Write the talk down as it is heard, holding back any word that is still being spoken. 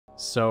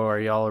So, are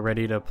y'all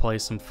ready to play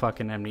some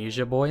fucking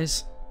Amnesia,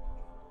 boys?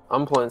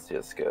 I'm playing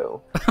CSGO.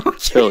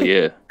 Okay. Hell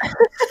yeah.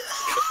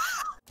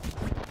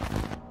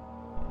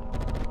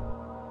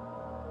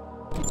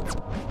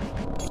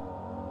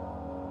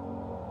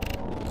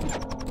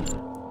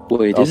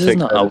 Wait, this is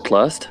not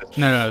Outlast?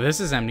 No, this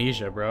is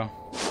Amnesia, bro.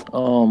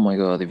 Oh my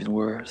god, even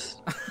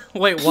worse.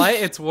 Wait, what?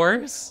 It's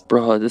worse?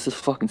 Bro, this is a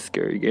fucking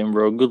scary game,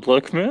 bro. Good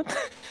luck, man.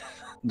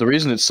 The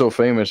reason it's so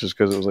famous is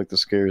because it was like the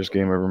scariest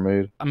game ever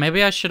made.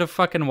 Maybe I should have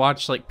fucking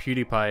watched like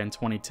PewDiePie in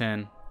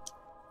 2010.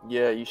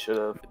 Yeah, you should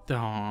have.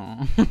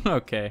 Oh,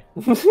 okay.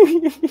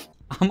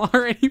 I'm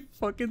already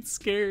fucking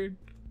scared.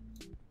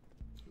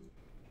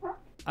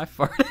 I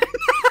farted.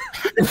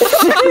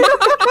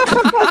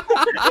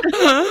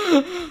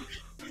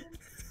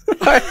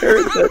 I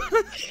heard that.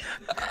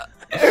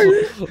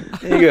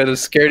 You got a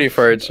scaredy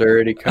farts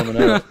already coming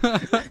out.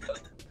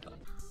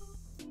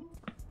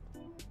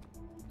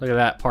 Look at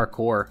that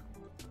parkour.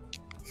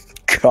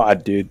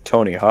 God, dude,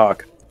 Tony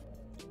Hawk.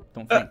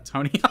 Don't think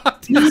Tony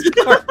Hawk does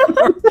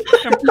parkour.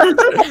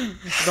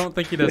 Don't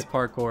think he does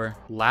parkour.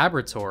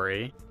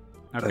 Laboratory.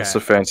 Okay. That's a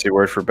fancy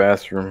word for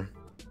bathroom.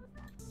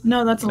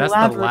 No, that's a That's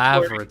laboratory. the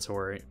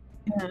laboratory.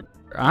 Yeah.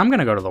 I'm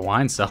gonna go to the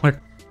wine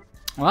cellar.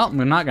 Well,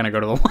 I'm not gonna go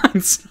to the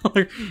wine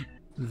cellar.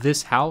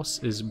 This house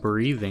is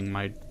breathing,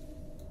 my...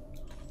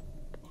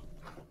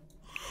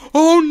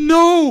 Oh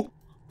no!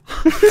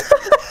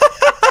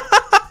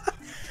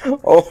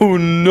 Oh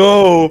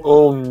no!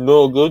 Oh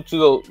no! Go to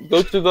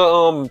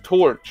the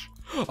torch.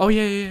 Oh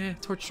yeah.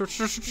 Torch.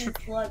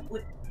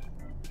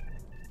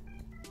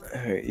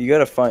 Hey, you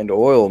gotta find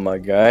oil, my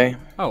guy.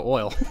 Oh,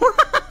 oil.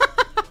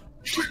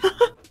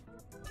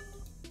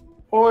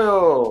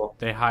 Oil.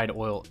 They hide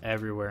oil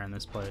everywhere in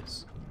this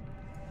place.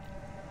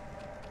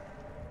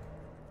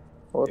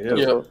 What Yeah. the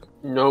Yep. fuck?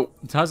 Nope.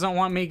 Doesn't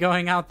want me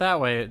going out that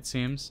way, it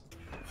seems.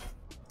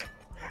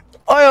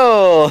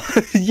 Oil!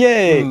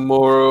 Yay!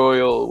 More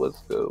oil.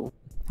 Let's go.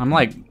 I'm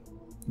like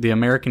the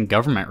American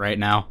government right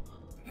now.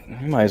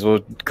 You might as well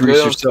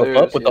grease yourself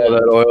up with all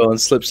that oil and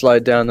slip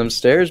slide down them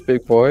stairs,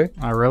 big boy.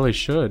 I really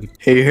should.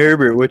 Hey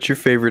Herbert, what's your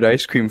favorite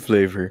ice cream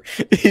flavor?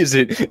 Is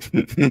it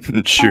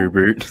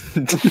sherbet?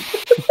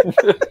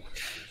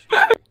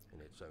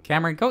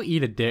 Cameron, go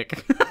eat a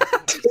dick.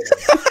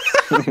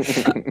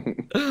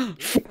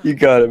 You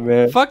got it,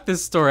 man. Fuck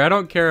this story. I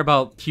don't care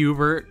about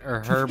Hubert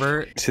or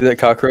Herbert. See that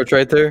cockroach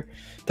right there?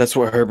 That's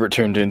what Herbert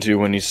turned into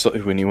when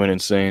he went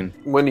insane.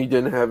 When he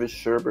didn't have his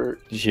sherbet,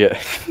 Yeah,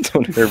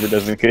 Herbert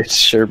doesn't get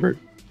sherbet.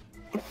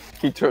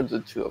 he turns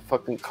into a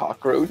fucking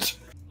cockroach.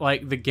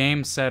 Like the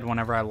game said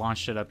whenever I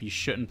launched it up, you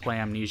shouldn't play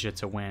Amnesia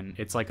to win.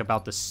 It's like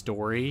about the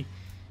story.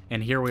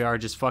 And here we are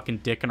just fucking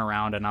dicking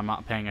around and I'm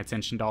not paying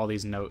attention to all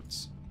these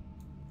notes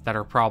that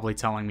are probably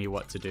telling me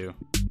what to do.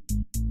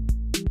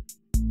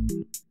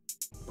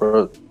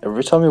 Bro,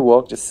 every time you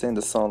walk, just sing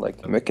the song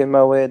like, making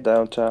my way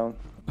downtown.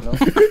 You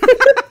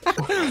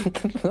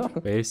know?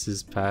 Base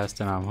is past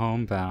and I'm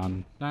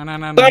homebound.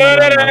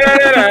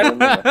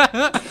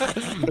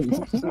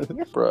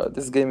 Bro,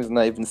 this game is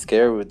not even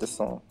scary with the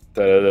song.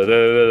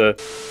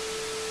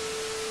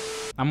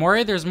 I'm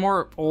worried there's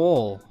more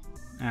oil,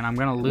 and I'm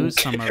gonna lose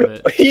some of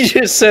it. He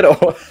just said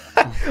oil.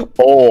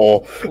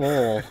 Oil.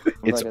 Oil.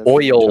 It's I'm not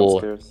gonna see jump oil.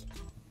 scares.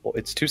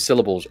 It's 2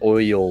 syllables.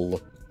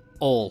 Oil.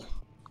 Oil.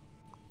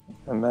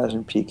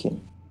 Imagine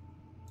peeking.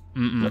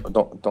 Mm-mm.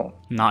 No, don't.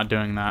 Not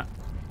doing that.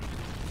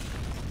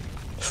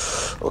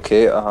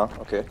 Okay,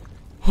 okay.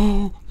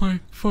 Oh my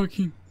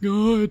fucking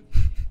god.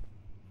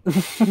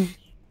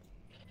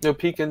 No,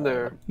 peek in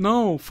there.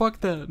 No, fuck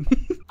that.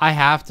 I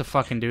have to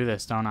fucking do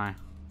this, don't I?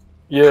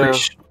 Yeah.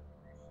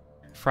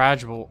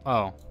 Fragile.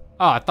 Oh.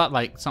 Oh, I thought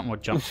like something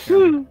would jump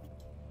scare me.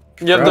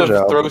 You have to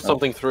Fragile. throw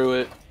something through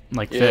it.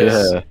 Like Yeah.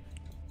 this. Yeah.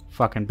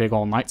 Fucking big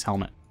old Knight's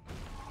helmet.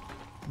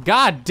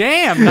 God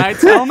damn,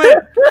 Knight's helmet!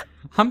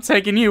 I'm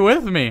taking you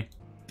with me.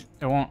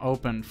 It won't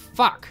open.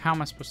 Fuck, how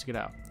am I supposed to get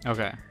out?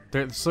 Okay.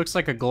 This looks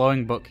like a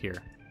glowing book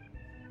here.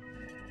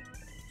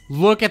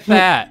 Look at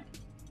that!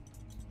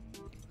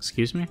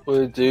 Excuse me? What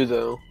did it do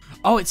though?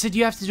 Oh, it said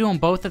you have to do them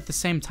both at the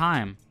same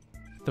time.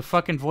 The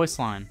fucking voice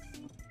line.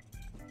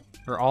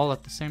 Or all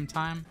at the same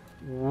time.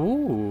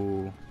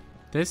 Ooh.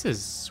 This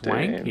is Damn,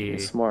 swanky. you're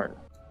smart.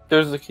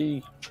 There's the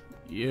key.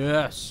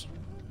 Yes.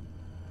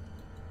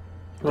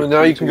 Well,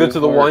 now you can go to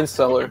the wine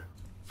cellar.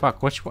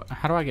 Fuck,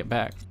 how do I get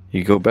back?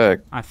 You go back.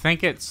 I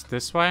think it's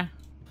this way.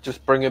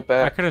 Just bring it I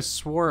back. could have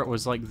swore it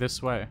was like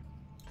this way.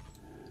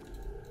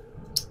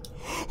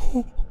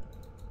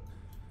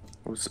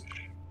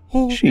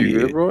 Oh, You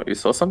good, bro? You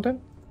saw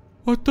something?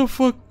 what the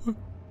fuck?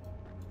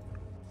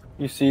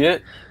 You see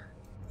it?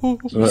 Oh,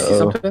 You see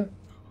something?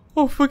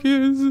 oh fuck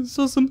yeah, I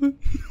saw something.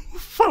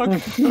 Fuck.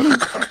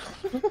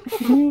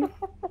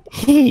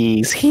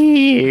 He's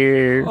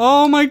here.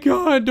 Oh my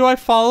god, do I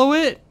follow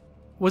it?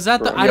 Was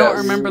that the... Bro, I don't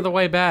yes. remember the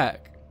way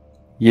back.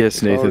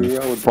 Yes, Nathan. yeah,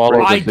 with Follow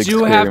Brady. the I big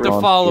do have square to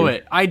on follow you.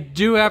 it. I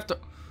do have to...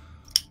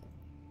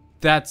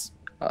 That's...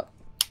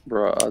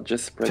 Bro, I'll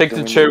just break Take the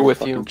the window chair and with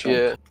fucking you. jump.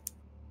 Yeah.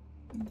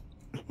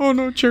 Oh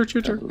no, chair.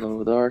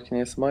 Hello,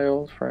 darkness, my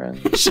old friend.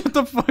 Shut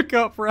the fuck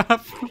up,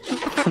 Raph.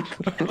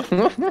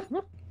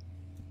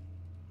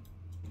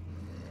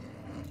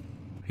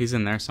 He's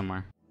in there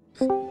somewhere.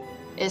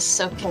 It's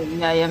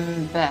okay, I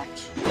am back.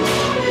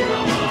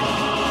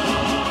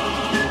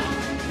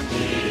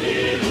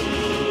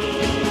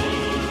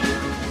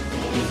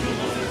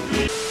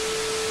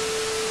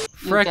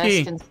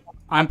 Frekkie,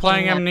 I'm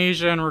playing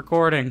Amnesia and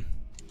recording.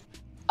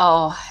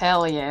 Oh,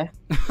 hell yeah.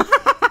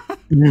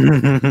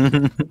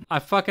 I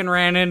fucking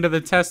ran into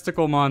the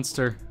testicle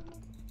monster.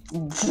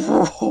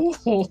 What?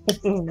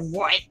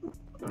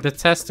 The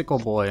testicle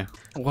boy.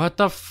 What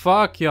the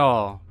fuck,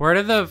 y'all? Where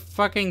did the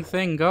fucking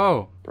thing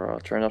go? Bro,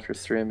 turn off your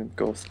stream and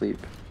go sleep.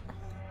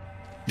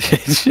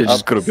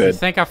 Just go to You bed.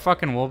 think I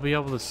fucking will be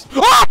able to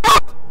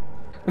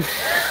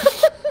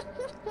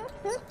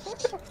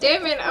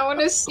Damn it, I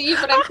wanna see,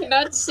 but I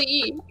cannot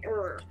see.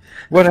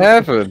 What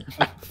happened?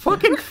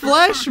 Fucking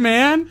flesh,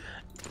 man!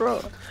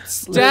 Bro,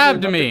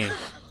 Stabbed me!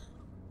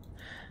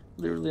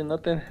 literally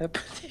nothing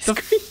happened. The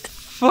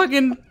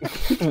fucking...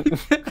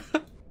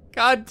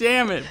 God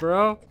damn it,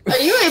 bro. Are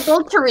you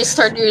able to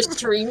restart your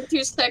stream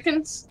 2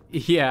 seconds?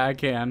 Yeah, I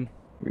can.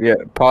 Yeah,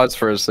 pause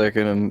for a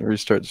second and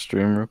restart the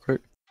stream real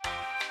quick.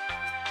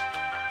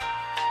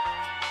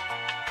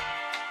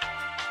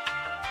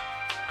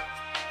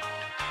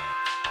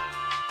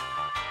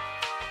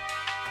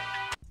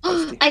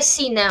 I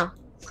see now.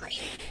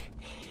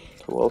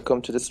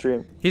 Welcome to the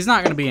stream. He's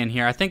not gonna be in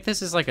here. I think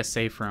this is like a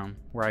safe room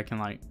where I can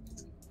like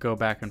go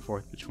back and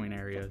forth between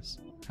areas.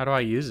 How do I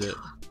use it?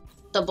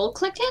 Double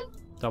click it?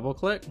 Double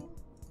click?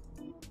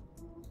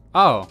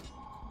 Oh.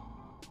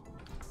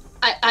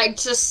 I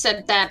just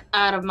said that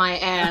out of my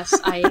ass.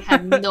 I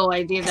had no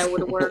idea that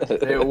would work.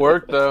 It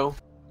worked though.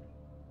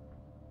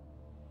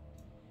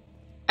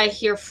 I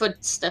hear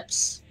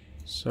footsteps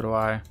So do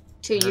I.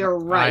 to your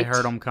right. I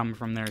heard them come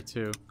from there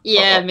too.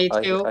 Yeah, me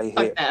I too.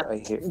 Fuck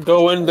that. hear.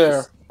 Go in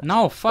there.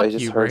 No, fuck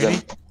just you, heard Brady.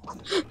 them.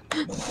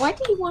 Why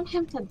do you want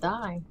him to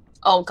die?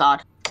 Oh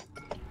god.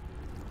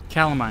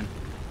 Calamine.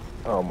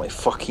 Oh my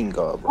fucking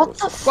god, bro. What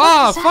the fuck?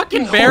 Wow, is that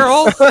fucking thing?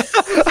 barrel!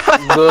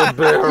 The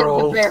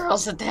barrel.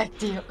 Barrels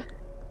attacked you.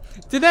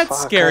 Did that Fuck,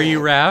 scare you,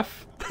 Raph?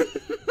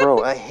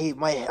 Bro, I hit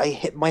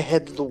my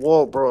head to the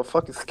wall, bro. It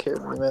fucking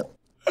scared me, man.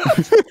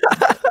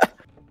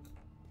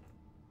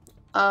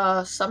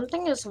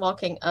 Something is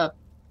walking up.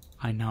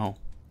 I know.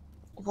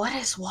 What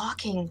is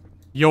walking?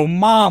 Yo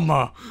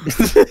mama!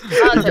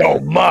 Yo,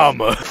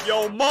 mama!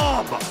 Yo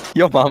mama!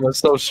 Yo mama's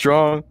so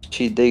strong.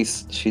 She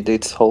dates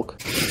Hulk.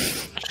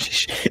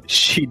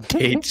 She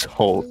dates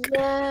Hulk.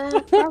 Yeah,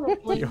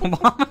 probably. Yo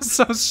mama's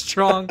so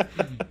strong.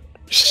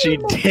 She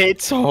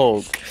dates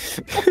Hulk.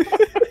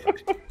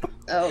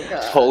 Oh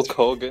god. Hulk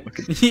Hogan.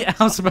 Yeah,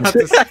 I was about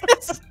to say.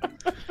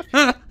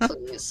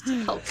 Please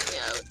help me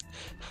out.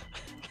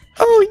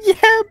 Oh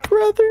yeah,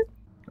 brother.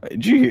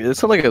 Did you hear? It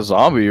sounded like a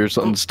zombie or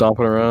something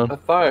stomping around. I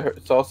thought I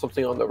saw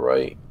something on the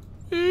right.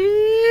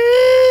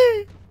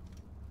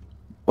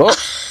 Oh,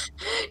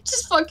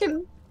 Just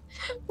fucking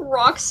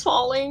rocks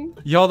falling.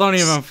 Y'all don't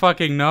even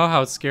fucking know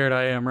how scared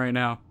I am right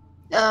now.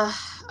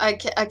 I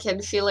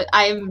can feel it.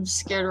 I'm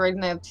scared right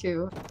now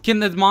too. Can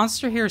the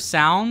monster hear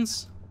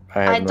sounds?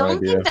 I I have no don't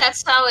idea. think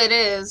that's how it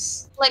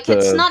is. Like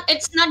The-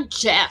 it's not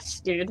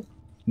Jeff, dude.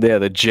 Yeah,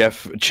 the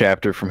Jeff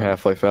chapter from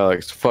Half-Life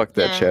Alyx. Fuck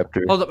that Yeah.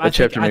 chapter. Hold up, that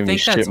chapter I made me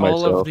think that's shit all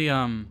myself. of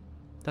the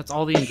that's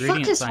all the The fuck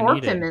ingredients is I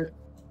needed. orpiment?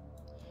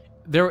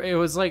 It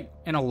was like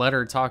in a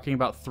letter talking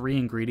about 3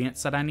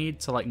 ingredients that I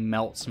need to like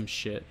melt some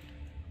shit.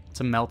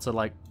 To melt a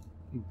like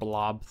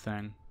blob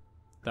thing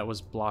that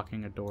was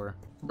blocking a door.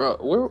 Bro,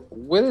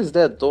 where is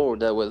that door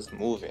that was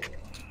moving?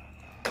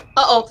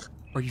 Uh-oh.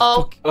 Are you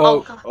Oh, fucking oh,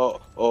 god.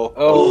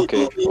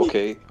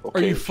 Okay.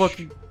 Are you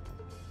fucking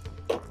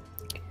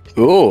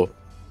Ooh.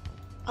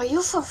 Are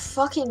you for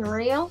fucking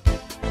real?